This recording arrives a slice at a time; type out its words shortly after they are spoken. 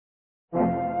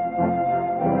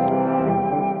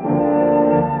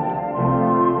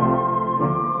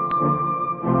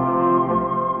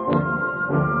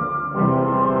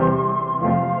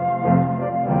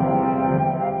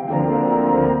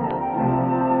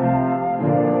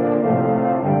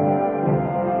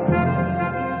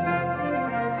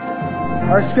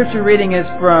Our scripture reading is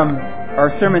from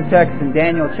our sermon text in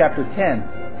Daniel chapter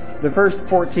 10, the first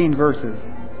 14 verses.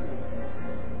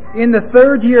 In the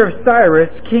third year of Cyrus,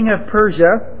 king of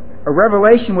Persia, a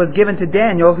revelation was given to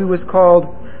Daniel, who was called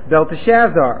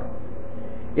Belteshazzar.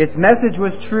 Its message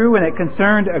was true, and it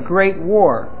concerned a great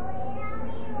war.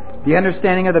 The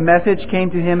understanding of the message came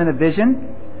to him in a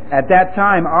vision. At that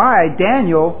time, I,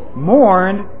 Daniel,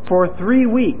 mourned for 3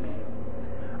 weeks.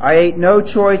 I ate no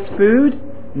choice food,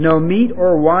 no meat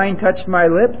or wine touched my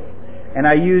lips, and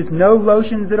I used no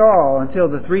lotions at all until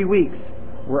the 3 weeks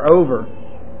were over.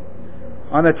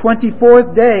 On the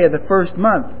 24th day of the first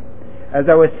month, as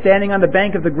I was standing on the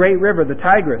bank of the great river, the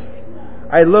Tigris,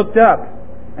 I looked up,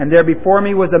 and there before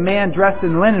me was a man dressed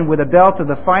in linen with a belt of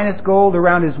the finest gold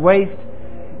around his waist.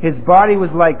 His body was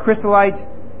like chrysolite,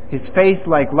 his face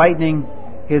like lightning,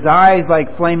 his eyes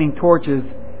like flaming torches,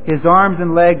 his arms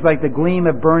and legs like the gleam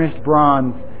of burnished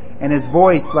bronze, and his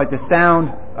voice like the sound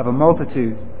of a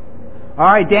multitude.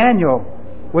 I, Daniel,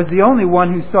 was the only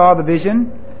one who saw the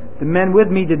vision. The men with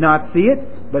me did not see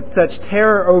it, but such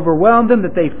terror overwhelmed them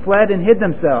that they fled and hid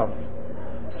themselves.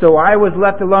 So I was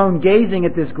left alone gazing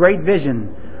at this great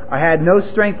vision. I had no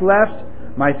strength left,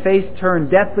 my face turned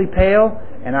deathly pale,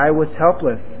 and I was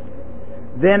helpless.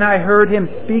 Then I heard him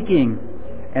speaking,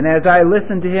 and as I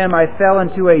listened to him, I fell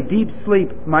into a deep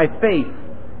sleep, my face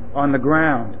on the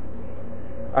ground.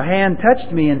 A hand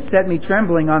touched me and set me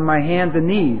trembling on my hands and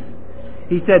knees.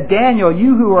 He said, Daniel,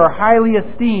 you who are highly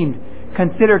esteemed,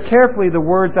 consider carefully the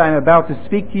words I am about to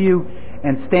speak to you,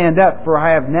 and stand up, for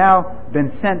I have now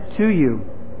been sent to you.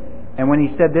 And when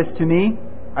he said this to me,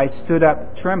 I stood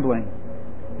up trembling.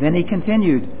 Then he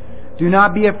continued, Do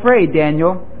not be afraid,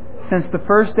 Daniel. Since the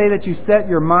first day that you set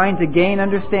your mind to gain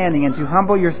understanding and to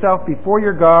humble yourself before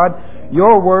your God,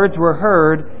 your words were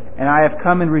heard, and I have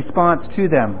come in response to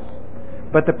them.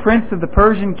 But the prince of the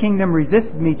Persian kingdom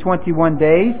resisted me 21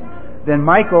 days. Then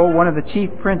Michael, one of the chief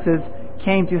princes,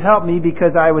 came to help me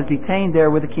because I was detained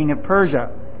there with the king of Persia.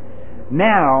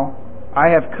 Now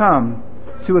I have come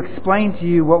to explain to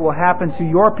you what will happen to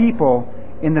your people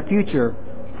in the future,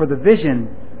 for the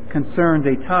vision concerns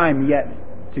a time yet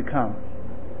to come.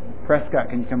 Prescott,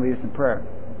 can you come lead us in prayer?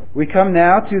 We come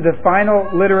now to the final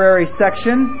literary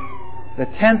section, the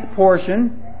 10th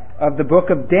portion of the book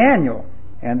of Daniel.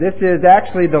 And this is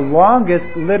actually the longest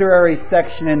literary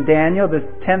section in Daniel, this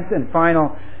 10th and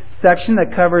final section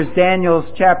that covers Daniel's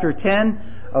chapter 10,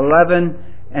 11,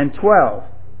 and 12.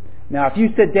 Now, if you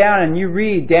sit down and you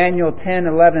read Daniel 10,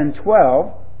 11, and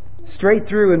 12, straight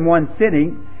through in one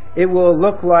sitting, it will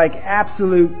look like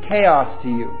absolute chaos to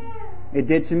you. It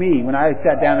did to me when I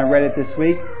sat down and read it this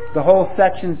week. The whole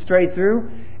section straight through.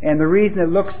 And the reason it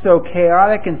looks so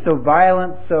chaotic and so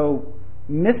violent, so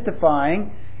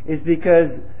mystifying, is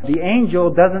because the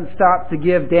angel doesn't stop to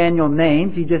give Daniel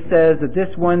names. He just says that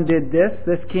this one did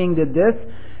this king did this,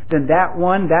 then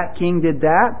that king did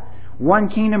that. One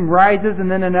kingdom rises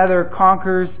and then another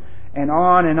conquers, and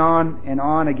on and on and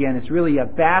on again. It's really a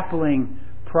baffling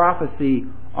prophecy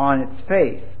on its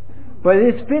face. But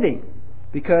it is fitting,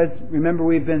 because remember,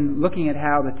 we've been looking at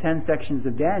how the 10 sections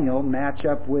of Daniel match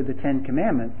up with the 10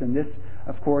 commandments, and this,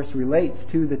 of course, relates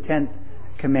to the 10th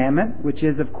commandment, which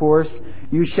is, of course,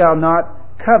 you shall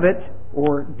not covet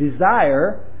or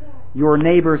desire your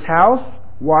neighbor's house,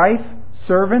 wife,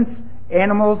 servants,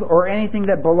 animals, or anything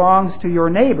that belongs to your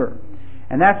neighbor.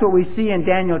 And that's what we see in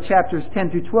Daniel chapters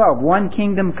 10 through 12. One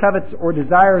kingdom covets or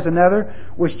desires another,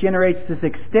 which generates this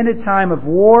extended time of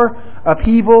war,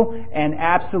 upheaval, and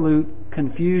absolute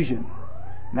confusion.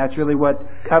 And that's really what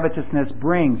covetousness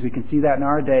brings. We can see that in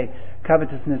our day.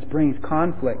 Covetousness brings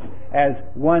conflict as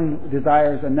one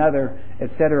desires another,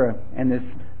 etc. And this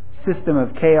system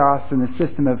of chaos and the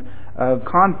system of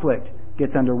conflict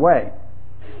gets underway.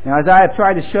 Now, as I have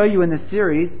tried to show you in this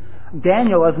series,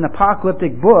 Daniel, as an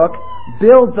apocalyptic book,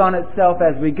 builds on itself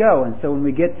as we go. And so when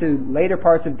we get to later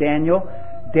parts of Daniel,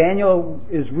 Daniel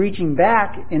is reaching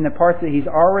back in the parts that he's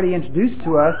already introduced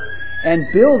to us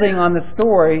and building on the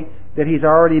story that he's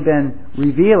already been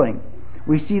revealing.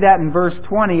 We see that in verse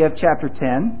 20 of chapter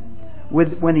 10,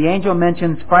 when the angel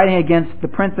mentions fighting against the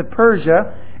prince of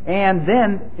Persia, and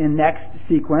then, in next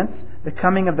sequence, the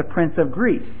coming of the prince of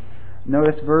Greece.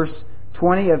 Notice verse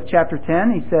 20 of chapter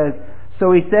 10, he says,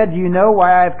 So he said, Do you know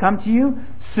why I have come to you?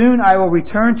 Soon I will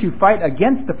return to fight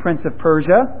against the prince of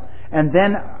Persia, and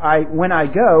then when I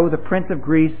go, the prince of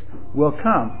Greece will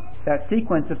come. That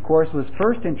sequence, of course, was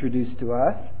first introduced to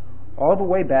us all the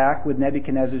way back with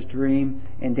Nebuchadnezzar's dream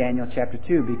in Daniel chapter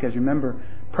 2. Because remember,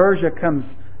 Persia comes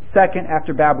second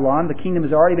after Babylon. The kingdom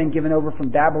has already been given over from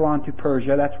Babylon to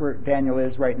Persia. That's where Daniel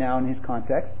is right now in his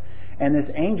context. And this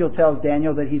angel tells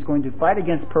Daniel that he's going to fight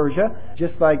against Persia,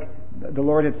 just like the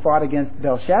Lord had fought against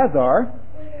Belshazzar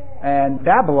and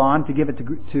Babylon to give it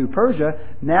to Persia.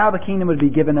 Now the kingdom would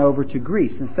be given over to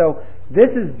Greece. And so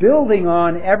this is building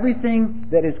on everything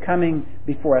that is coming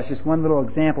before us. Just one little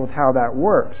example of how that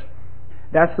works.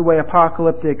 That's the way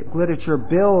apocalyptic literature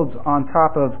builds on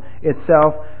top of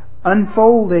itself,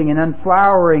 unfolding and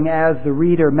unflowering as the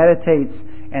reader meditates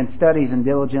and studies and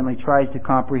diligently tries to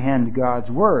comprehend God's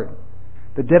Word.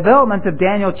 The development of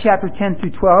Daniel chapter 10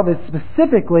 through 12 is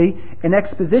specifically an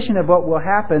exposition of what will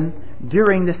happen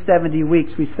during the 70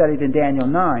 weeks we studied in Daniel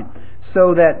 9.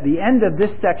 So that the end of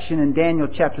this section in Daniel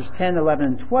chapters 10, 11,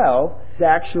 and 12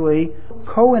 actually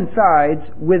coincides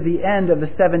with the end of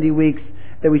the 70 weeks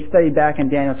that we studied back in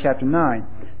Daniel chapter 9.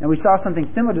 And we saw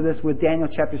something similar to this with Daniel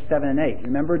chapters 7 and 8.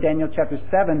 Remember, Daniel chapter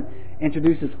 7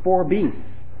 introduces 4 beasts.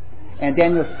 And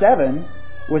Daniel 7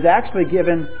 was actually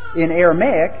given in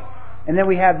Aramaic. And then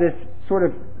we have this sort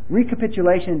of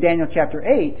recapitulation in Daniel chapter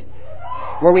 8,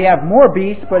 where we have more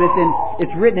beasts, but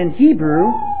it's written in Hebrew,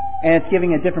 and it's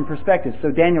giving a different perspective. So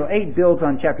Daniel 8 builds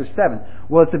on chapter 7.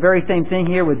 Well, it's the very same thing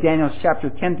here with Daniel chapter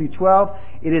 10 through 12.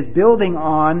 It is building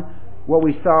on what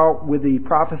we saw with the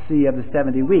prophecy of the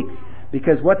 70 weeks.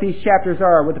 Because what these chapters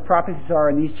are, what the prophecies are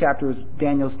in these chapters,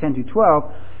 Daniel's 10 through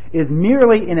 12, is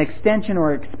merely an extension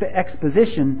or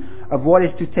exposition of what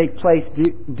is to take place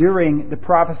during the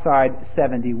prophesied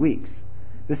 70 weeks.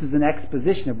 This is an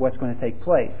exposition of what's going to take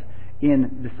place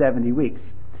in the 70 weeks.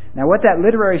 Now, what that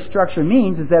literary structure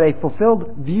means is that a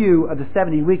fulfilled view of the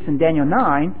 70 weeks in Daniel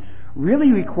 9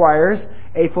 really requires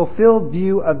a fulfilled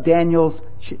view of Daniel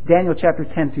chapter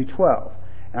 10 through 12.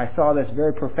 And I saw this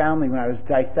very profoundly when I was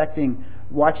dissecting,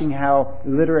 watching how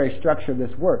the literary structure of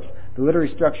this works. The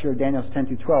literary structure of Daniel's 10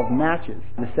 through 12 matches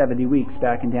the 70 weeks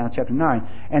back in Daniel chapter 9.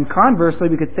 And conversely,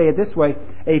 we could say it this way,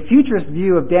 a futurist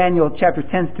view of Daniel chapter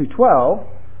 10 through 12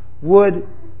 would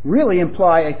really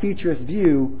imply a futurist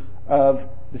view of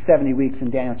the 70 weeks in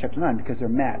Daniel chapter 9, because they're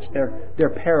matched. They're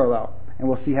parallel. And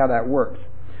we'll see how that works.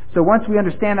 So once we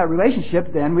understand that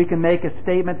relationship, then we can make a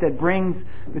statement that brings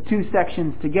the two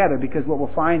sections together, because what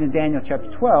we'll find in Daniel chapter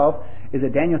 12 is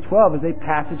that Daniel 12 is a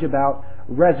passage about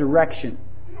resurrection.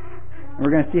 And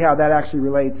we're going to see how that actually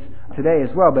relates today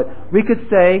as well. But we could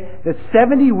say that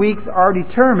 70 weeks are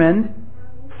determined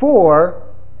for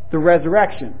the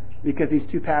resurrection, because these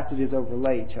two passages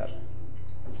overlay each other.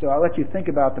 So I'll let you think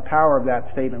about the power of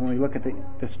that statement when we look at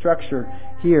the structure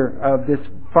here of this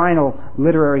final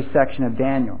literary section of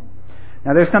Daniel.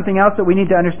 Now, there's something else that we need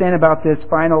to understand about this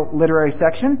final literary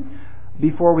section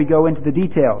before we go into the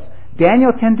details.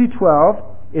 Daniel 10 through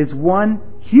 12 is one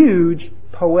huge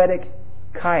poetic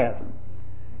chiasm.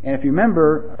 And if you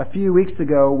remember, a few weeks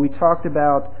ago we talked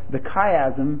about the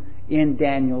chiasm in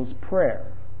Daniel's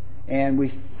prayer. And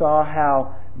we saw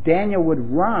how Daniel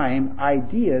would rhyme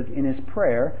ideas in his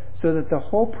prayer, so that the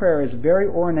whole prayer is very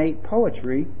ornate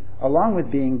poetry. Along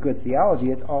with being good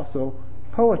theology, it's also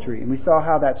poetry. And we saw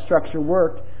how that structure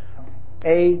worked.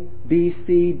 A, B,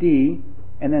 C, D,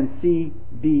 and then C,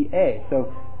 B, A.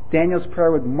 So Daniel's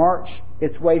prayer would march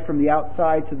its way from the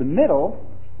outside to the middle,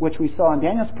 which we saw in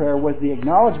Daniel's prayer was the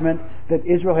acknowledgement that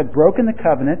Israel had broken the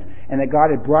covenant and that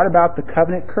God had brought about the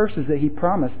covenant curses that He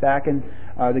promised back in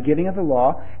the giving of the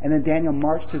law. And then Daniel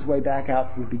marched his way back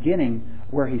out to the beginning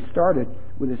where he started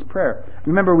with his prayer.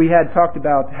 Remember, we had talked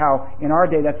about how in our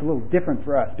day that's a little different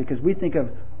for us, because we think of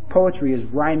poetry as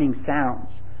rhyming sounds.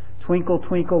 Twinkle,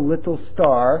 twinkle, little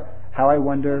star, how I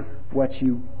wonder what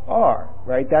you are.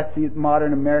 Right? That's the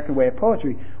modern American way of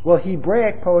poetry. Well,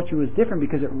 Hebraic poetry was different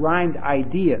because it rhymed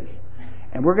ideas.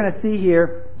 And we're going to see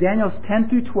here, Daniel's 10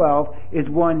 through 12 is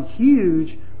one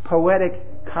huge poetic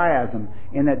chiasm,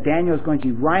 in that Daniel is going to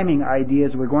be rhyming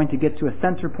ideas. We're going to get to a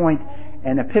center point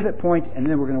and a pivot point, and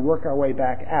then we're going to work our way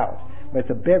back out. But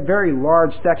it's a very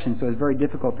large section, so it's very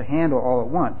difficult to handle all at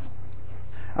once.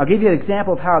 I'll give you an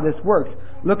example of how this works.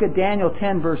 Look at Daniel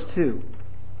 10 verse 2.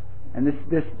 And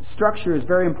this structure is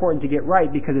very important to get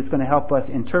right, because it's going to help us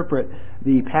interpret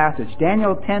the passage.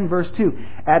 Daniel 10 verse 2.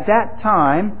 At that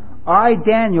time, I,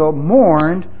 Daniel,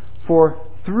 mourned for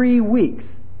 3 weeks.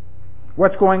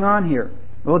 What's going on here?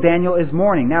 Well, Daniel is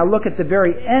mourning. Now look at the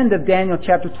very end of Daniel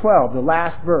chapter 12, the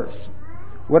last verse.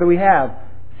 What do we have?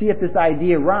 See if this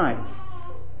idea rhymes.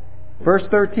 Verse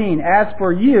 13, as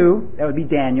for you, that would be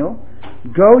Daniel,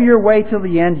 go your way till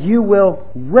the end, you will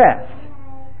rest.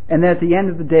 And then at the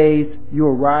end of the days, you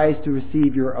will rise to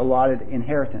receive your allotted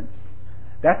inheritance.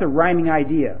 That's a rhyming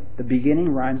idea. The beginning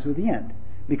rhymes with the end.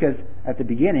 Because at the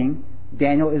beginning,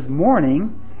 Daniel is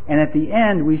mourning, and at the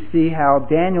end we see how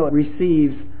Daniel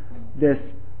receives this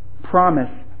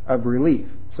promise of relief.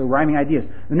 So rhyming ideas.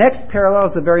 The next parallel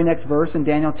is the very next verse in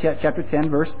Daniel chapter 10,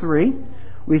 verse 3.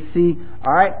 We see,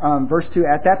 verse 2,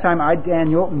 at that time I,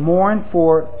 Daniel, mourned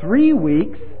for 3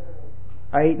 weeks.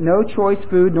 I ate no choice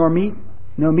food, no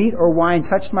meat or wine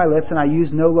touched my lips, and I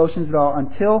used no lotions at all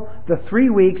until the 3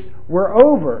 weeks were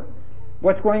over.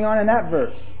 What's going on in that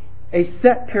verse? A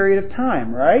set period of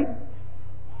time, right?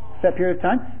 Set period of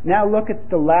time. Now look at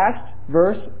the last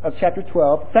verse of chapter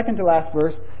 12, second to last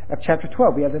verse of chapter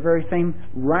 12. We have the very same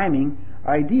rhyming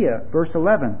idea. Verse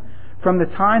 11. From the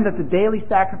time that the daily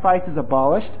sacrifice is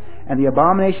abolished and the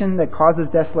abomination that causes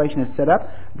desolation is set up,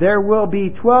 there will be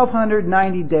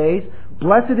 1,290 days.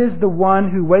 Blessed is the one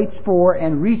who waits for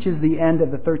and reaches the end of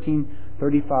the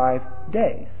 1335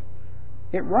 days.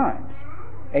 It rhymes.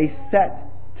 A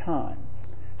set time.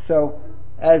 So,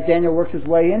 as Daniel works his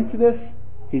way into this,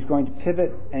 he's going to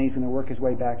pivot and he's going to work his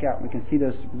way back out. We can see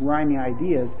those rhyming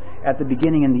ideas at the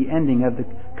beginning and the ending of the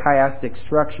chiastic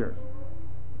structure.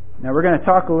 Now we're going to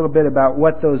talk a little bit about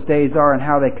what those days are and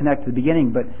how they connect to the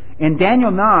beginning. But in Daniel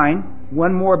 9,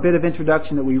 one more bit of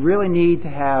introduction that we really need to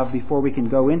have before we can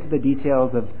go into the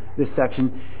details of this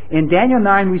section. In Daniel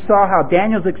 9, we saw how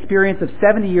Daniel's experience of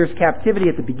 70 years captivity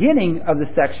at the beginning of the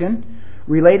section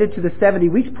related to the 70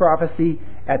 weeks prophecy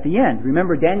at the end.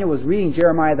 Remember, Daniel was reading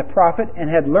Jeremiah the prophet and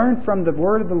had learned from the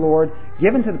word of the Lord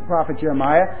given to the prophet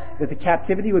Jeremiah that the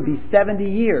captivity would be 70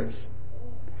 years.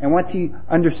 And once he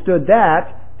understood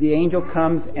that, the angel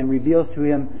comes and reveals to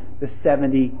him the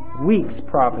 70 weeks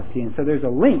prophecy. And so there's a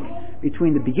link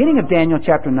between the beginning of Daniel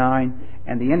chapter 9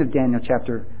 and the end of Daniel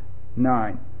chapter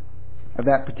 9 of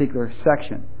that particular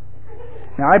section.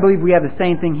 Now I believe we have the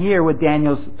same thing here with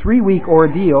Daniel's 3-week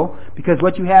ordeal, because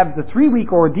what you have, the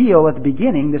 3-week ordeal at the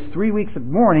beginning, this 3 weeks of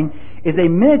mourning, is a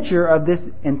miniature of this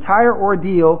entire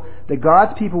ordeal that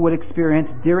God's people would experience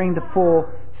during the full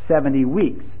 70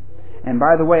 weeks. And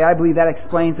by the way, I believe that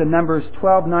explains the numbers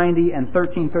 1290 and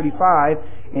 1335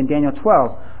 in Daniel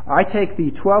 12. I take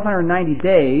the 1290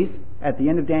 days at the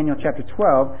end of Daniel chapter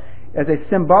 12 as a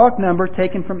symbolic number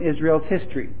taken from Israel's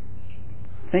history.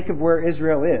 Think of where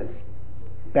Israel is.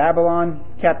 Babylon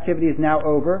captivity is now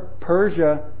over.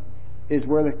 Persia is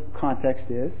where the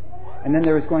context is. And then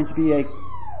there was going to be a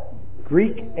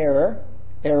Greek era,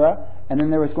 and then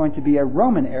there was going to be a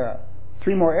Roman era.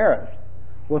 3 more eras.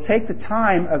 We'll take the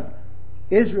time of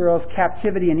Israel's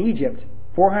captivity in Egypt,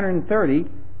 430,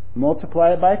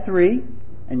 multiply it by 3,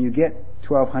 and you get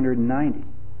 1290.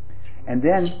 And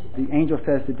then the angel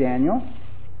says to Daniel,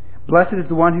 blessed is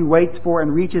the one who waits for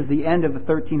and reaches the end of the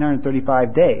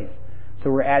 1335 days. So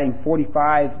we're adding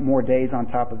 45 more days on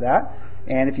top of that.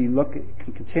 And if you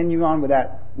continue on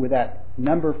with that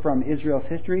number from Israel's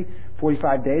history,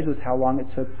 45 days was how long it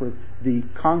took for the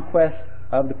conquest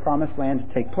of the Promised Land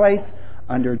to take place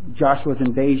under Joshua's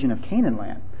invasion of Canaan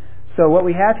land. So what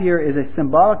we have here is a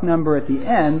symbolic number at the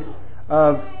end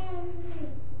of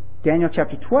Daniel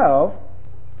chapter 12,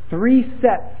 3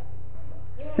 sets,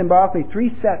 symbolically 3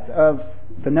 sets of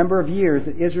the number of years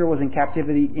that Israel was in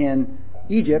captivity in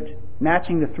Egypt,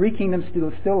 matching the 3 kingdoms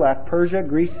still left, Persia,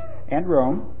 Greece, and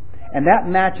Rome. And that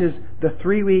matches the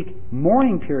 3-week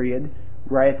mourning period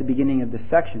right at the beginning of this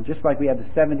section. Just like we have the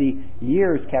 70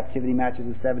 years captivity matches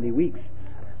the 70 weeks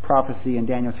prophecy in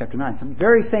Daniel chapter 9. So the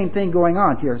very same thing going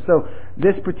on here. So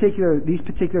these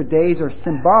particular days are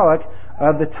symbolic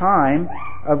of the time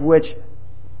of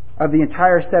the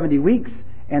entire 70 weeks,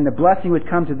 and the blessing would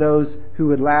come to those who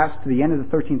would last to the end of the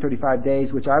 1335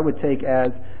 days, which I would take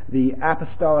as the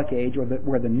apostolic age, or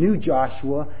where the new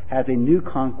Joshua has a new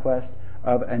conquest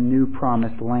of a new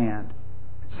promised land.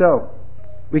 So,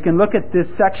 we can look at this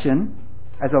section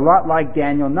as a lot like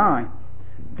Daniel 9.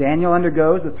 Daniel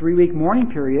undergoes a 3-week mourning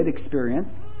period experience,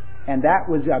 and that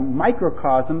was a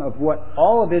microcosm of what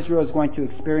all of Israel is going to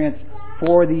experience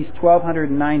for these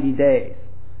 1290 days.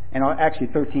 And actually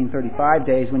 1335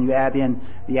 days when you add in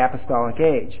the apostolic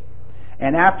age.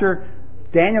 And after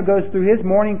Daniel goes through his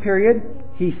mourning period,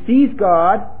 he sees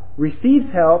God, receives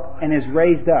help, and is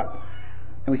raised up.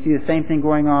 And we see the same thing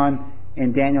going on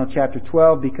in Daniel chapter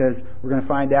 12, because we're going to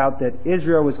find out that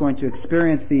Israel was going to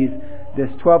experience this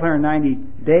 1290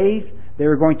 days. They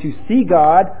were going to see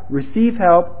God, receive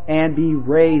help, and be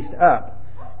raised up.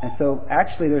 And so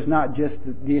actually there's not just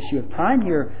the issue of time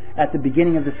here at the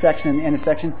beginning of the section and the end of the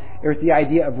section. There's the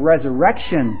idea of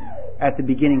resurrection at the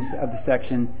beginning of the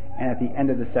section and at the end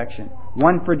of the section.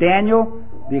 One for Daniel.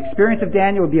 The experience of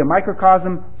Daniel would be a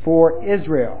microcosm for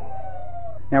Israel.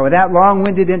 Now with that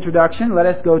long-winded introduction, let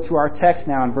us go to our text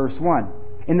now in verse 1.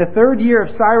 In the 3rd year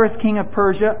of Cyrus, king of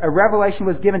Persia, a revelation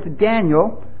was given to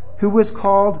Daniel, who was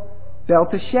called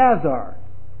Belteshazzar.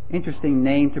 Interesting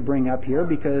name to bring up here,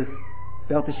 because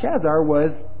Belteshazzar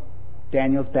was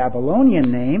Daniel's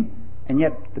Babylonian name, and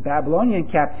yet the Babylonian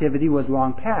captivity was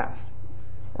long past.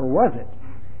 Or was it?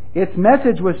 Its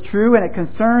message was true, and it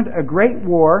concerned a great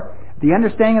war. The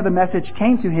understanding of the message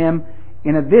came to him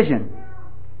in a vision.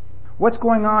 What's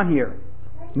going on here?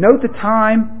 Note the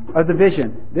time of the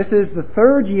vision. This is the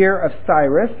 3rd year of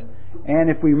Cyrus, and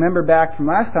if we remember back from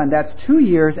last time, that's 2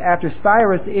 years after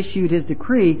Cyrus issued his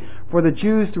decree for the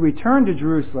Jews to return to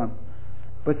Jerusalem.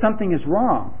 But something is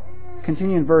wrong.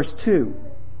 Continue in verse 2.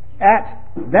 At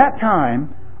that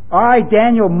time, I,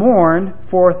 Daniel, mourned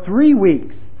for 3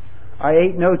 weeks. I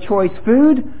ate no choice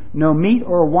food, no meat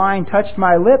or wine touched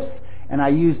my lips, and I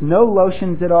used no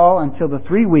lotions at all until the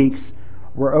 3 weeks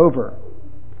were over.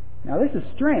 Now this is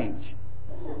strange.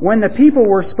 When the people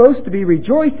were supposed to be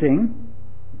rejoicing,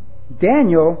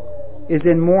 Daniel is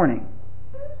in mourning.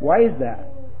 Why is that?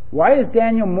 Why is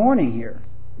Daniel mourning here?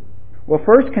 Well,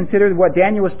 first consider what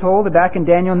Daniel was told back in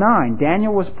Daniel 9.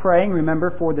 Daniel was praying,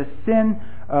 remember, for the sin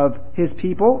of his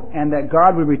people, and that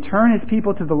God would return his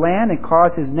people to the land and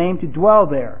cause his name to dwell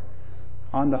there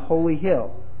on the holy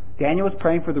hill. Daniel was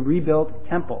praying for the rebuilt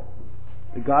temple,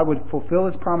 that God would fulfill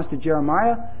his promise to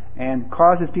Jeremiah and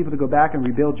cause his people to go back and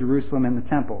rebuild Jerusalem and the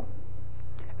temple.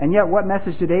 And yet, what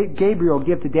message did Gabriel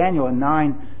give to Daniel in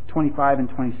 9:25 and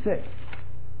 26?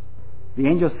 The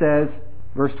angel says,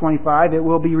 verse 25, it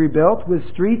will be rebuilt with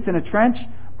streets and a trench,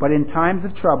 but in times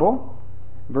of trouble.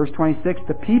 Verse 26,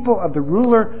 the people of the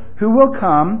ruler who will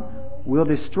come will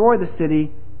destroy the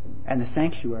city and the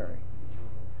sanctuary.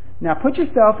 Now put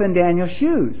yourself in Daniel's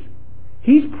shoes.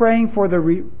 He's praying for the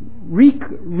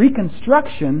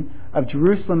reconstruction of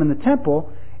Jerusalem and the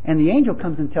temple, and the angel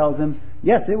comes and tells him,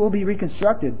 yes, it will be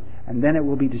reconstructed, and then it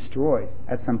will be destroyed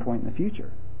at some point in the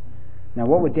future. Now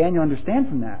what would Daniel understand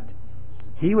from that?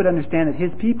 He would understand that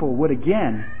his people would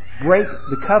again break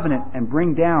the covenant and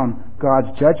bring down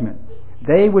God's judgment.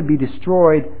 They would be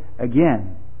destroyed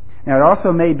again. Now it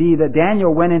also may be that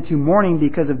Daniel went into mourning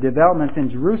because of developments in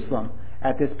Jerusalem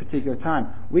at this particular time.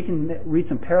 We can read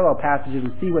some parallel passages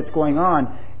and see what's going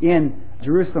on in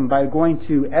Jerusalem by going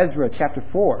to Ezra chapter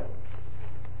 4.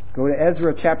 Go to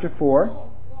Ezra chapter 4.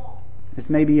 This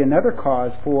may be another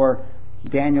cause for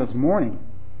Daniel's mourning.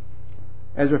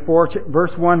 Ezra 4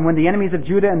 verse 1, when the enemies of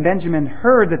Judah and Benjamin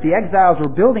heard that the exiles were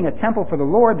building a temple for the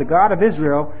Lord, the God of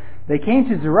Israel, they came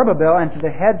to Zerubbabel and to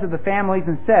the heads of the families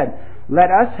and said,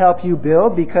 let us help you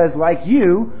build, because like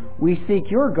you, we seek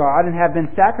your God and have been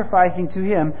sacrificing to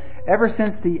him ever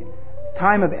since the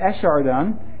time of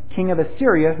Esarhaddon, king of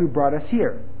Assyria, who brought us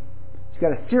here. You've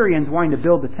got Assyrians wanting to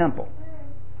build the temple.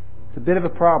 It's a bit of a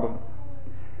problem.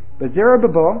 But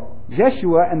Zerubbabel,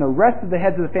 Jeshua, and the rest of the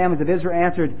heads of the families of Israel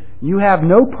answered, you have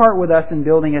no part with us in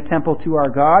building a temple to our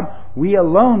God. We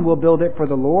alone will build it for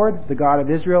the Lord, the God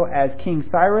of Israel, as King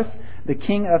Cyrus, the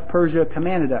king of Persia,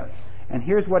 commanded us. And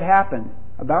here's what happened.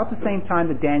 About the same time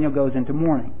that Daniel goes into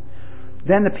mourning.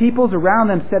 Then the peoples around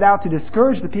them set out to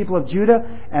discourage the people of Judah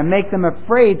and make them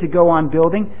afraid to go on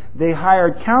building. They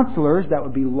hired counselors, that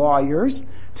would be lawyers,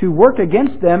 to work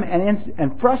against them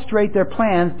and frustrate their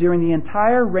plans during the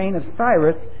entire reign of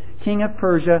Cyrus, king of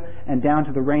Persia, and down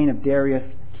to the reign of Darius,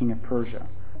 king of Persia.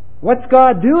 What's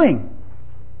God doing?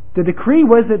 The decree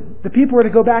was that the people were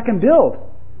to go back and build.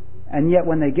 And yet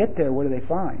when they get there, what do they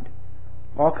find?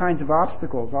 All kinds of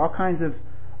obstacles, all kinds of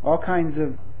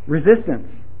resistance.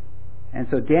 And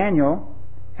so Daniel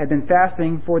had been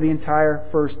fasting for the entire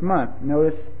first month.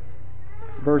 Notice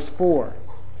verse 4.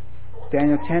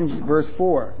 Daniel 10, verse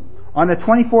 4. On the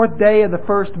 24th day of the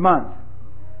first month,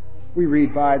 we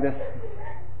read by this,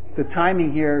 the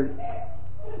timing here,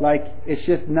 like it's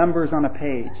just numbers on a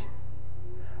page.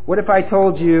 What if I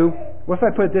told you, what if I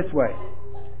put it this way?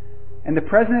 And the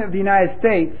President of the United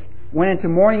States went into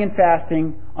mourning and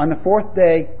fasting on the 4th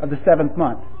day of the 7th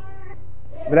month.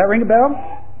 Would that ring a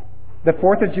bell? The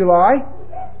 4th of July?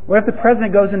 What if the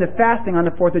President goes into fasting on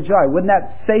the 4th of July? Wouldn't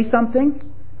that say something?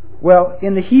 Well,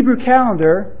 in the Hebrew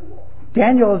calendar,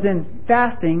 Daniel is in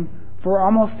fasting for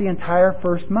almost the entire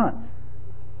first month.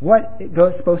 What is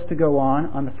supposed to go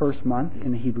on the first month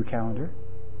in the Hebrew calendar?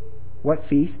 What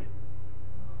feast?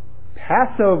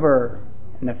 Passover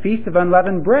and the Feast of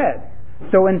Unleavened Bread.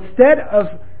 So instead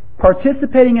of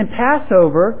participating in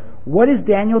Passover, what is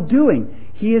Daniel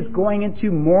doing? He is going into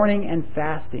mourning and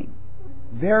fasting.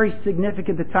 Very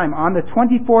significant at the time. On the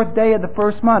 24th day of the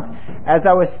first month, as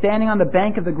I was standing on the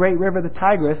bank of the great river, the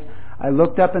Tigris, I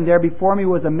looked up, and there before me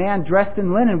was a man dressed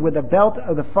in linen with a belt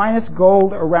of the finest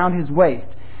gold around his waist.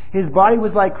 His body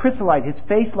was like chrysolite, his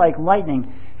face like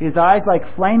lightning, his eyes like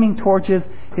flaming torches,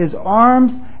 his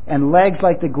arms and legs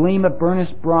like the gleam of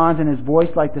burnished bronze, and his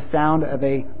voice like the sound of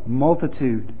a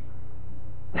multitude.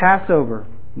 Passover.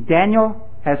 Daniel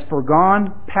has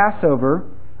foregone Passover,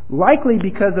 likely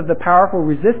because of the powerful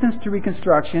resistance to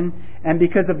reconstruction and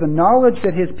because of the knowledge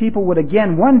that his people would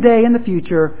again, one day in the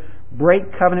future,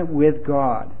 break covenant with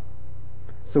God.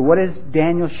 So what is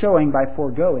Daniel showing by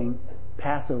foregoing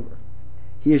Passover?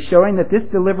 He is showing that this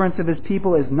deliverance of his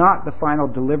people is not the final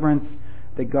deliverance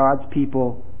that God's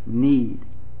people need.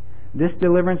 This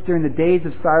deliverance during the days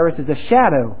of Cyrus is a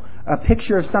shadow, a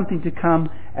picture of something to come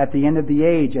at the end of the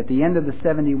age, at the end of the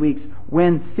 70 weeks,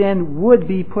 when sin would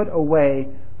be put away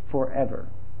forever.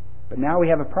 But now we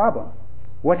have a problem.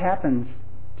 What happens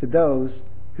to those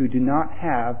who do not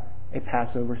have a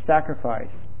Passover sacrifice?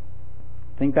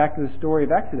 Think back to the story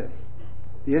of Exodus.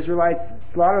 The Israelites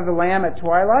slaughter the lamb at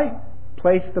twilight,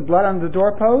 place the blood on the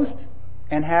doorpost,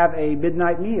 and have a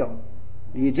midnight meal.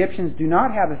 The Egyptians do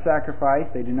not have a sacrifice.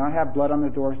 They do not have blood on the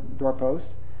doorpost.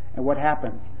 And what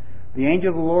happens? The angel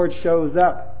of the Lord shows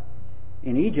up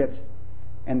in Egypt,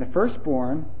 and the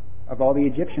firstborn of all the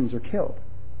Egyptians are killed.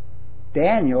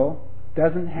 Daniel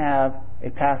doesn't have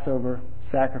a Passover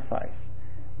sacrifice.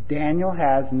 Daniel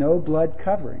has no blood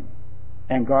covering,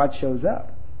 and God shows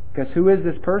up. Because who is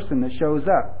this person that shows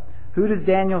up? Who does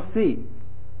Daniel see?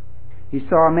 He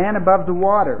saw a man above the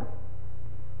water.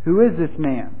 Who is this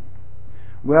man?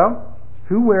 Well,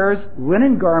 who wears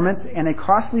linen garments and a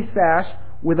costly sash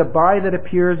with a body that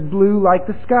appears blue like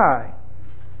the sky.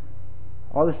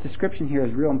 All this description here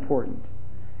is real important.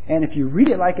 And if you read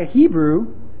it like a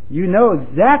Hebrew, you know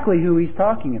exactly who he's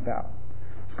talking about.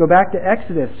 Let's go back to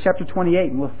Exodus chapter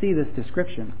 28 and we'll see this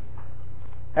description.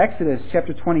 Exodus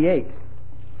chapter 28,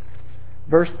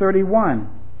 verse 31.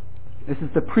 This is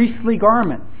the priestly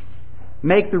garments.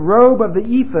 Make the robe of the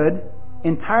ephod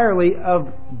entirely of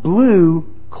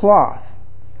blue cloth.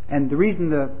 And the reason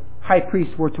the high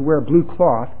priests were to wear blue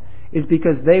cloth is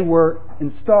because they were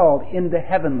installed in the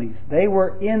heavenlies. They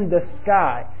were in the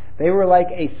sky. They were like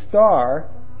a star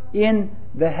in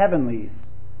the heavenlies.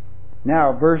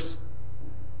 Now, verse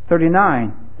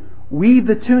 39. Weave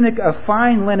the tunic of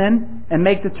fine linen and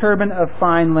make the turban of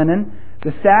fine linen.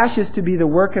 The sash is to be the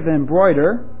work of an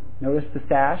embroider. Notice the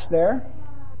sash there.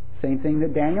 Same thing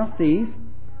that Daniel sees.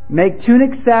 Make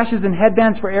tunics, sashes, and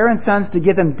headbands for Aaron's sons to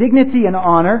give them dignity and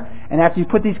honor. And after you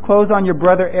put these clothes on your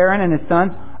brother Aaron and his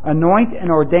sons, anoint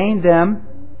and ordain them.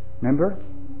 Remember,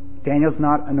 Daniel's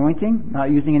not anointing,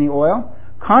 not using any oil.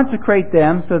 Consecrate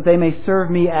them so that they may serve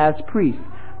me as priests.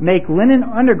 Make linen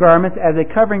undergarments as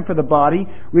a covering for the body,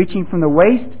 reaching from the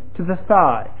waist to the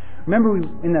thigh. Remember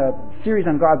in the series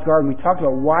on God's garden, we talked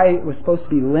about why it was supposed to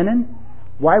be linen.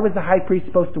 Why was the high priest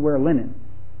supposed to wear linen?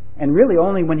 And really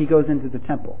only when he goes into the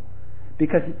temple.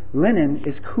 Because linen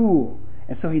is cool,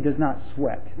 and so he does not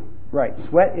sweat. Right,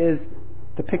 sweat is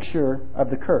the picture of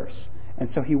the curse. And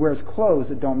so he wears clothes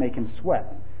that don't make him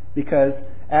sweat. Because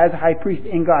as a high priest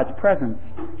in God's presence,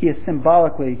 he is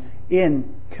symbolically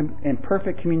in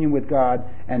perfect communion with God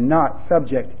and not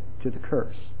subject to the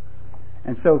curse.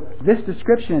 And so this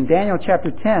description in Daniel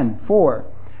chapter 10:4,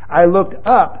 I looked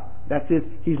up, that's it,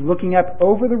 he's looking up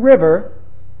over the river.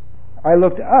 I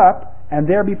looked up, and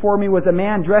there before me was a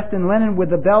man dressed in linen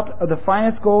with a belt of the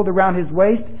finest gold around his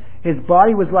waist. His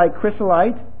body was like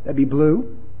chrysolite, that'd be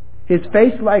blue. His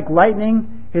face like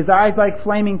lightning, his eyes like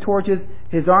flaming torches,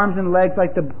 his arms and legs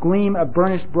like the gleam of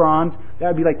burnished bronze. That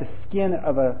would be like the skin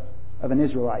of an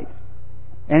Israelite.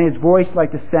 And his voice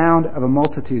like the sound of a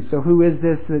multitude. So who is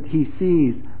this that he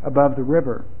sees above the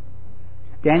river?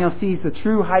 Daniel sees the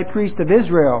true high priest of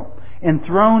Israel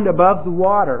enthroned above the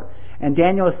water. And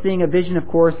Daniel is seeing a vision, of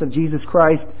course, of Jesus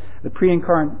Christ, the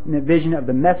pre-incarnate vision of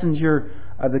the messenger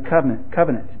of the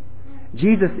covenant.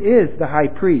 Jesus is the high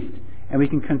priest, and we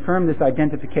can confirm this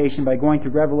identification by going to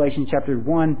Revelation chapter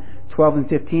 1, 12 and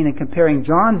 15, and comparing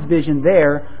John's vision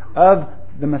there of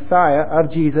the Messiah,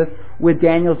 of Jesus, with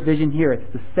Daniel's vision here.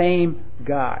 It's the same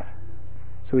guy.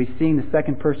 So he's seeing the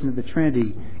second person of the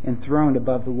Trinity enthroned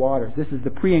above the waters. This is the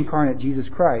pre-incarnate Jesus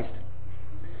Christ.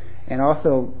 And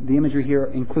also, the imagery here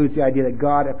includes the idea that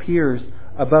God appears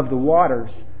above the waters.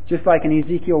 Just like in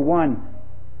Ezekiel 1,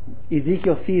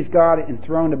 Ezekiel sees God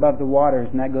enthroned above the waters,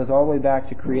 and that goes all the way back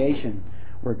to creation,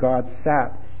 where God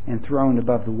sat enthroned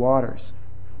above the waters.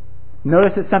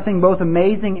 Notice that something both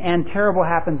amazing and terrible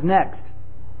happens next.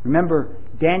 Remember,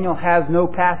 Daniel has no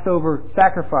Passover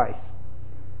sacrifice.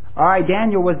 I,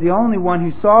 Daniel, was the only one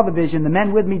who saw the vision. The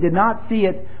men with me did not see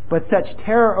it, but such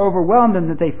terror overwhelmed them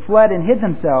that they fled and hid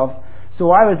themselves.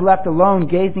 So I was left alone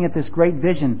gazing at this great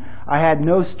vision. I had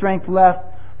no strength left.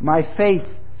 My face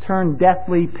turned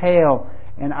deathly pale,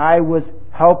 and I was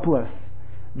helpless.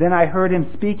 Then I heard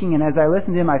him speaking, and as I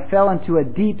listened to him, I fell into a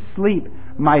deep sleep,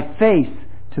 my face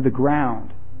to the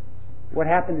ground. what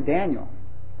happened to Daniel.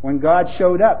 When God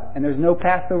showed up and there's no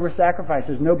Passover sacrifice,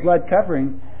 there's no blood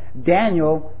covering,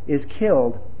 Daniel is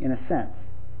killed in a sense.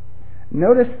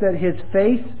 Notice that his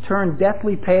face turned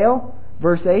deathly pale,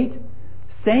 verse 8.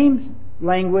 Same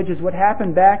language as what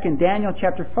happened back in Daniel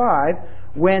chapter 5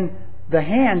 when the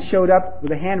hand showed up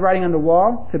with the handwriting on the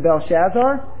wall to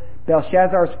Belshazzar.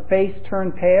 Belshazzar's face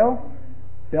turned pale.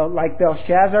 Like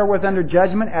Belshazzar was under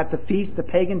judgment at the feast, the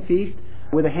pagan feast,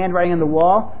 with a handwriting on the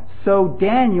wall, so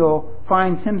Daniel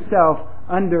finds himself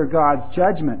under God's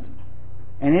judgment.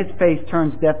 And his face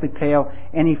turns deathly pale,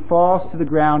 and he falls to the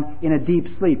ground in a deep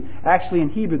sleep. Actually, in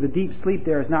Hebrew, the deep sleep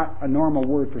there is not a normal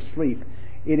word for sleep.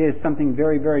 It is something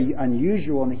very, very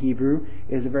unusual in the Hebrew.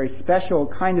 It is a very special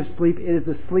kind of sleep. It is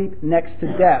the sleep next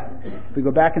to death. If we go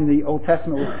back in the Old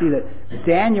Testament, we'll see that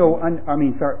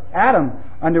Adam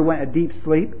underwent a deep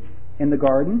sleep in the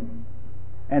garden.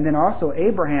 And then also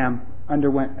Abraham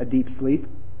underwent a deep sleep.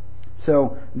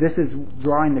 So this is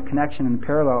drawing the connection and the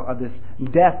parallel of this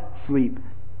death sleep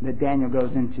that Daniel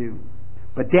goes into.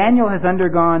 But Daniel has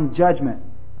undergone judgment.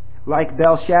 Like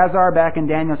Belshazzar back in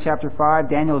Daniel chapter 5,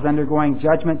 Daniel is undergoing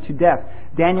judgment to death.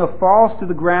 Daniel falls to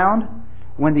the ground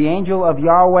when the angel of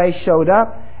Yahweh showed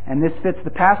up, and this fits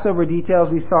the Passover details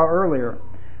we saw earlier.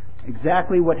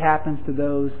 Exactly what happens to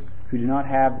those who do not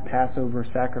have the Passover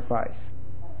sacrifice.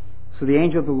 So the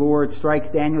angel of the Lord strikes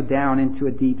Daniel down into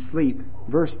a deep sleep.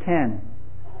 Verse 10,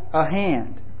 a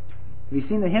hand. Have you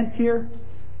seen the hints here?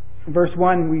 In verse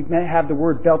 1, we have the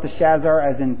word Belteshazzar,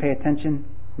 as in pay attention.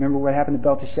 Remember what happened to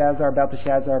Belteshazzar?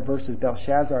 Belteshazzar versus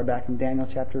Belshazzar back in Daniel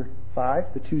chapter 5,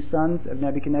 the two sons of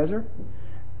Nebuchadnezzar.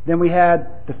 Then we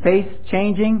had the face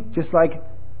changing, just like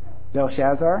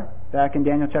Belshazzar, back in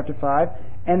Daniel chapter 5.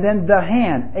 And then the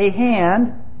hand. A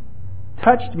hand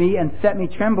touched me and set me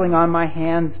trembling on my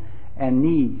hands and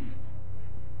knees.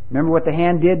 Remember what the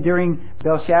hand did during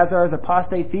Belshazzar's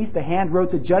apostate feast? The hand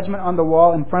wrote the judgment on the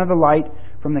wall in front of the light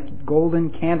from the golden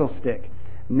candlestick.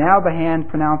 Now the hand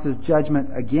pronounces judgment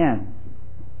again.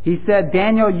 He said,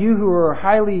 Daniel, you who are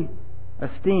highly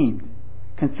esteemed,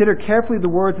 consider carefully the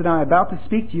words that I am about to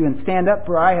speak to you and stand up,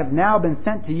 for I have now been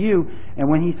sent to you. And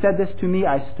when he said this to me,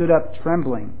 I stood up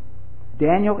trembling.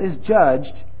 Daniel is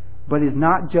judged, but is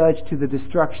not judged to the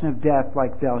destruction of death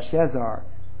like Belshazzar.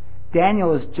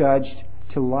 Daniel is judged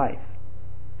to life.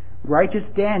 Righteous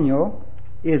Daniel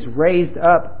is raised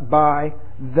up by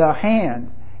the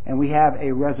hand. And we have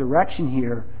a resurrection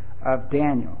here of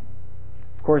Daniel.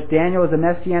 Of course, Daniel is a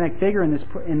messianic figure in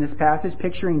this passage,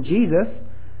 picturing Jesus,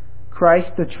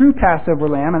 Christ, the true Passover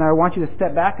lamb. And I want you to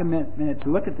step back a minute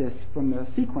to look at this from the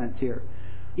sequence here.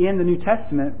 In the New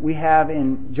Testament, we have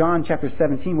in John chapter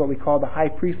 17 what we call the high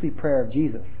priestly prayer of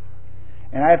Jesus.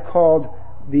 And I have called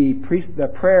the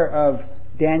prayer of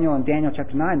Daniel in Daniel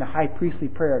chapter 9 the high priestly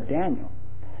prayer of Daniel.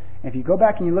 If you go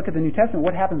back and you look at the New Testament,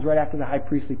 what happens right after the high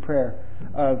priestly prayer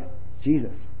of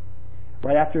Jesus?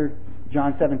 Right after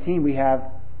John 17, we have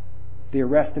the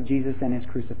arrest of Jesus and his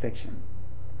crucifixion.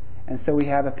 And so we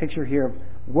have a picture here of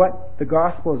what the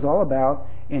gospel is all about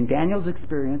in Daniel's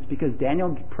experience, because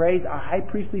Daniel prays a high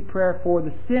priestly prayer for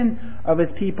the sin of his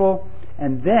people,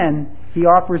 and then he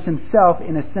offers himself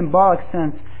in a symbolic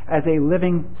sense as a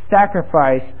living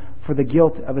sacrifice for the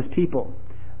guilt of his people.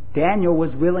 Daniel was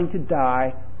willing to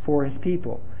die for his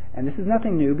people. And this is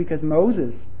nothing new, because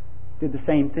Moses did the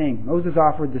same thing. Moses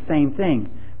offered the same thing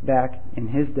back in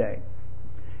his day.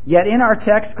 Yet in our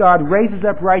text, God raises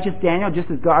up righteous Daniel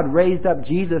just as God raised up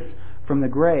Jesus from the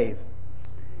grave.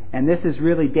 And this is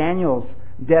really Daniel's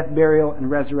death, burial, and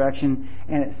resurrection,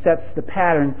 and it sets the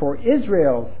pattern for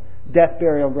Israel's death,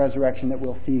 burial, resurrection that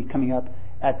we'll see coming up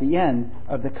at the end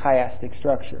of the chiastic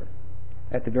structure,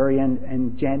 at the very end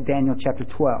in Daniel chapter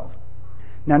 12.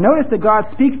 Now notice that God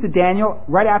speaks to Daniel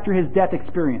right after his death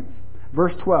experience.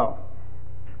 Verse 12.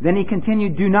 Then he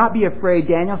continued, do not be afraid,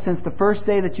 Daniel, since the first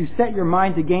day that you set your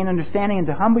mind to gain understanding and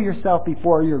to humble yourself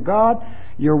before your God,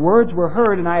 your words were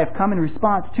heard, and I have come in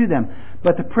response to them.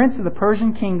 But the prince of the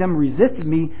Persian kingdom resisted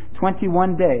me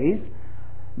 21 days.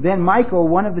 Then Michael,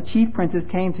 one of the chief princes,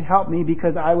 came to help me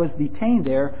because I was detained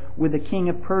there with the king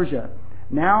of Persia.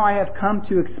 Now I have come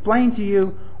to explain to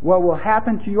you what will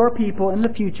happen to your people in the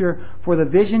future, for the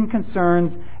vision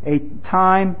concerns a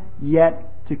time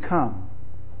yet to come.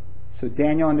 So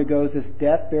Daniel undergoes this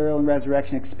death, burial, and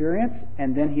resurrection experience,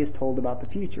 and then he is told about the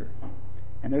future.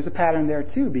 And there's a pattern there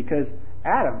too, because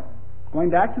Adam,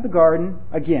 going back to the garden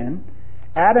again,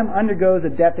 Adam undergoes a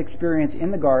death experience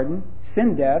in the garden,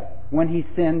 sin death, when he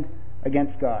sinned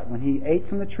against God. When he ate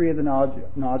from the tree of the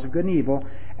knowledge of good and evil,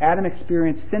 Adam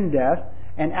experienced sin death,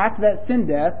 and after that sin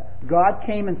death, God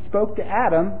came and spoke to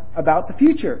Adam about the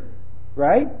future.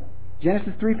 Right?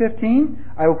 Genesis 3:15,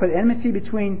 I will put enmity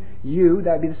between you,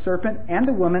 that would be the serpent, and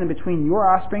the woman, and between your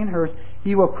offspring and hers.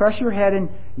 He will crush your head and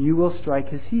you will strike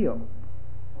his heel.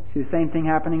 See the same thing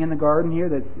happening in the garden here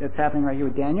that's happening right here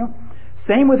with Daniel.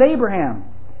 Same with Abraham.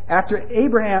 After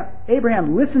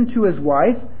Abraham listened to his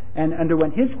wife and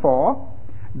underwent his fall,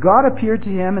 God appeared to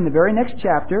him in the very next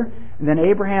chapter, and then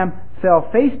Abraham fell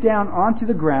face down onto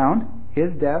the ground,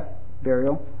 his death,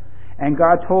 burial, and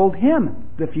God told him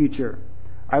the future.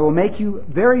 I will make you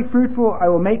very fruitful. I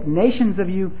will make nations of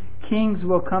you. Kings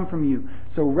will come from you.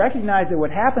 So recognize that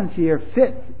what happens here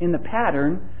fits in the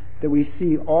pattern that we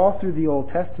see all through the Old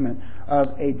Testament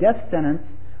of a death sentence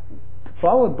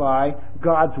followed by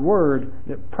God's word,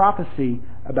 the prophecy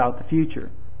about the future.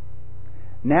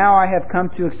 Now I have come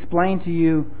to explain to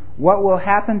you what will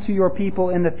happen to your people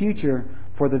in the future,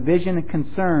 for the vision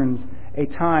concerns a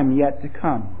time yet to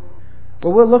come.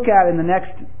 What we'll look at in the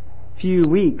next few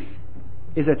weeks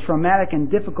is a traumatic and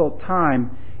difficult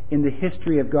time in the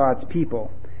history of God's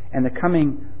people and the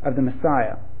coming of the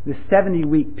Messiah, the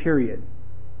 70-week period.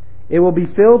 It will be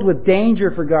filled with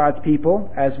danger for God's people,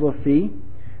 as we'll see.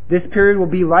 This period will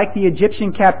be like the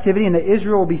Egyptian captivity, and that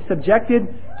Israel will be subjected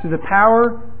to the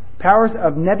powers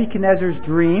of Nebuchadnezzar's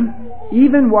dream,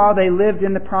 even while they lived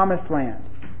in the Promised Land.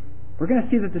 We're going to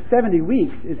see that the 70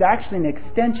 weeks is actually an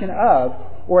extension of,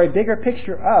 or a bigger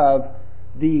picture of,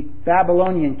 the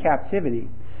Babylonian captivity.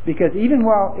 Because even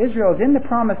while Israel is in the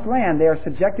Promised Land, they are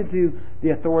subjected to the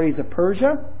authorities of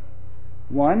Persia,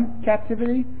 1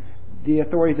 captivity, the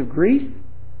authorities of Greece,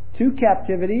 2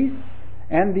 captivities,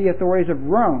 and the authorities of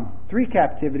Rome, 3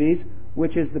 captivities,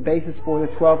 which is the basis for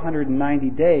the 1290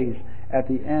 days at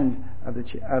the end of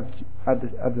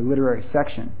the literary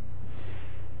section.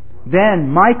 Then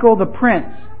Michael the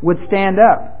prince would stand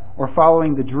up, or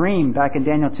following the dream back in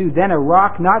Daniel 2, then a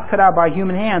rock not cut out by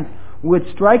human hands would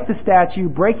strike the statue,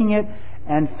 breaking it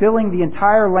and filling the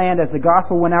entire land as the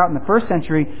gospel went out in the first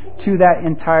century to that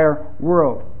entire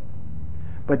world.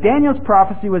 But Daniel's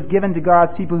prophecy was given to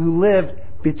God's people who lived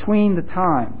between the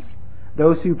times,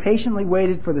 those who patiently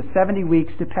waited for the 70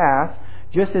 weeks to pass,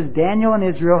 just as Daniel and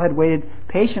Israel had waited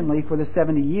patiently for the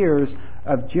 70 years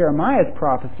of Jeremiah's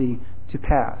prophecy to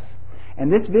pass.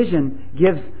 And this vision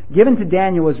given to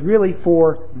Daniel was really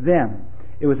for them.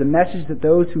 It was a message that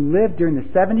those who lived during the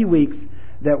 70 weeks,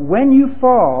 that when you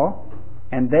fall,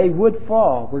 and they would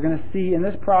fall, we're going to see in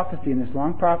this prophecy, in this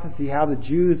long prophecy, how the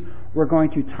Jews were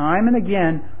going to time and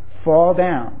again fall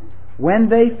down. When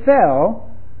they fell,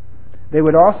 they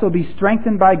would also be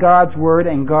strengthened by God's word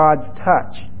and God's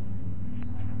touch.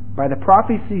 By the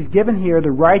prophecies given here,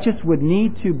 the righteous would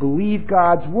need to believe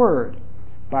God's word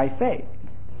by faith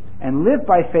and live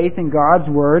by faith in God's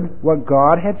word, what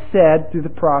God had said through the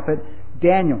prophet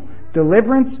Daniel.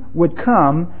 Deliverance would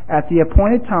come at the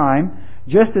appointed time,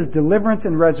 just as deliverance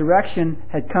and resurrection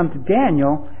had come to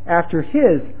Daniel after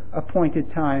his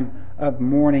appointed time of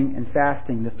mourning and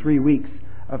fasting, the 3 weeks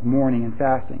of mourning and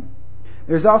fasting.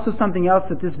 There's also something else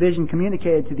that this vision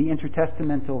communicated to the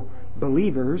intertestamental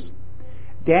believers.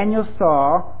 Daniel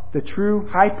saw the true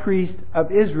high priest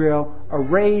of Israel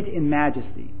arrayed in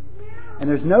majesty. And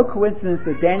there's no coincidence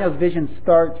that Daniel's vision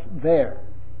starts there.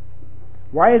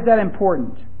 Why is that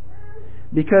important?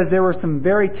 Because there were some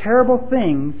very terrible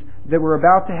things that were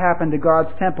about to happen to God's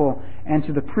temple and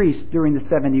to the priests during the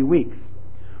 70 weeks.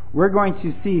 We're going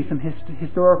to see some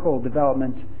historical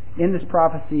development in this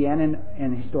prophecy and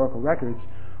in historical records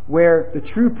where the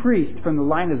true priest from the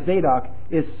line of Zadok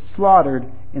is slaughtered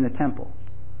in the temple.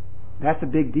 That's a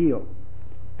big deal.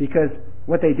 Because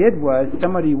what they did was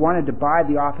somebody wanted to buy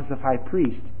the office of high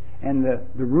priest, and the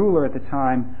ruler at the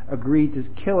time agreed to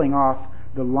killing off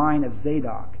the line of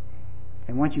Zadok.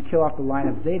 And once you kill off the line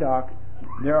of Zadok,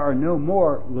 there are no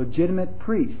more legitimate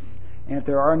priests. And if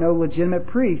there are no legitimate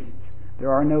priests,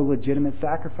 there are no legitimate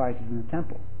sacrifices in the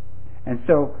temple. And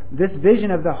so this vision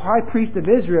of the high priest of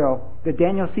Israel that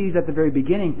Daniel sees at the very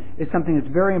beginning is something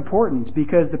that's very important,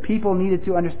 because the people needed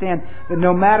to understand that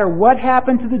no matter what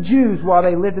happened to the Jews while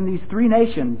they lived in these three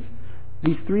nations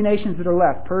that are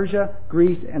left, Persia,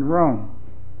 Greece, and Rome,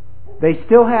 they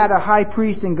still had a high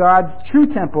priest in God's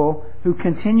true temple who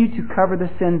continued to cover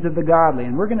the sins of the godly.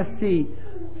 And we're going to see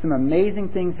some amazing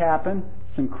things happen,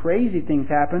 some crazy things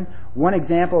happen. One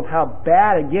example of how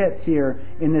bad it gets here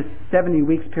in this 70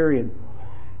 weeks period.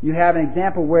 You have an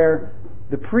example where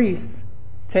the priests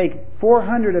take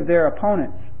 400 of their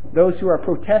opponents, those who are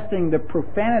protesting the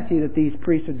profanity that these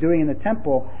priests are doing in the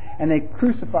temple, and they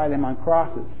crucify them on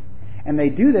crosses. And they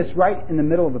do this right in the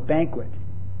middle of a banquet.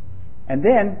 And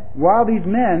then, while these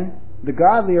men, the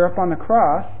godly, are up on the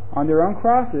cross, on their own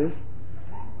crosses,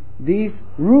 these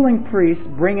ruling priests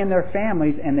bring in their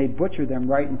families and they butcher them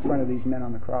right in front of these men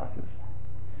on the crosses.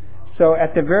 So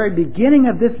at the very beginning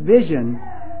of this vision,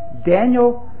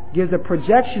 Daniel gives a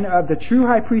projection of the true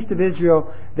high priest of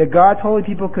Israel that God's holy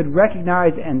people could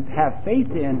recognize and have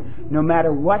faith in, no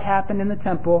matter what happened in the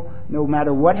temple, no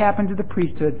matter what happened to the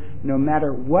priesthood, no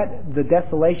matter what the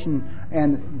desolation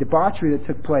and debauchery that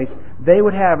took place. They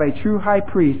would have a true high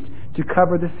priest to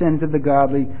cover the sins of the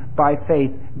godly by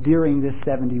faith during this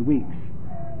 70 weeks.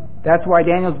 That's why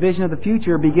Daniel's vision of the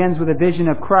future begins with a vision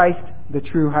of Christ, the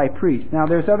true high priest. Now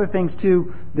there's other things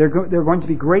too. There are going to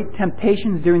be great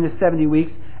temptations during the 70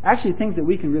 weeks. Actually, things that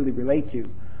we can really relate to.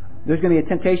 There's going to be a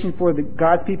temptation for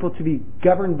God's people to be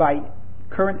governed by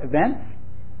current events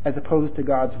as opposed to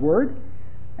God's Word,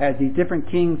 as these different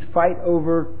kings fight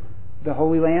over the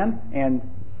Holy Land and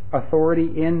authority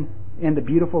in the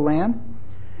beautiful land.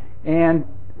 And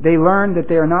they learn that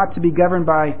they are not to be governed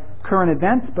by current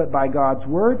events, but by God's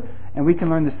Word. And we can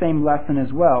learn the same lesson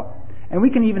as well. And we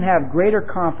can even have greater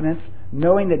confidence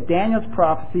knowing that Daniel's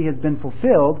prophecy has been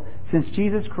fulfilled since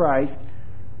Jesus Christ,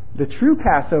 the true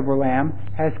Passover Lamb,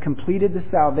 has completed the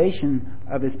salvation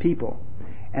of His people.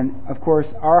 And, of course,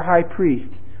 our high priest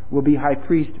will be high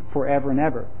priest forever and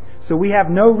ever. So we have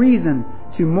no reason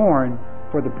to mourn,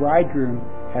 for the bridegroom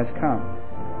has come.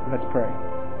 Let's pray.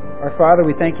 Our Father,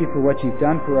 we thank You for what You've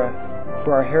done for us,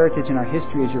 for our heritage and our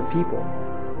history as Your people.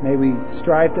 May we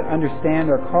strive to understand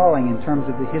our calling in terms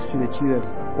of the history that You have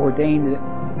ordained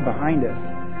behind us,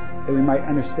 that we might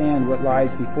understand what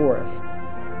lies before us.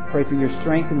 Pray for Your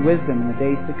strength and wisdom in the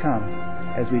days to come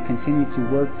as we continue to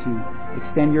work to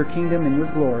extend Your kingdom and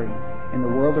Your glory in the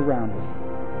world around us.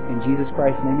 In Jesus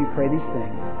Christ's name we pray these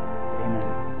things.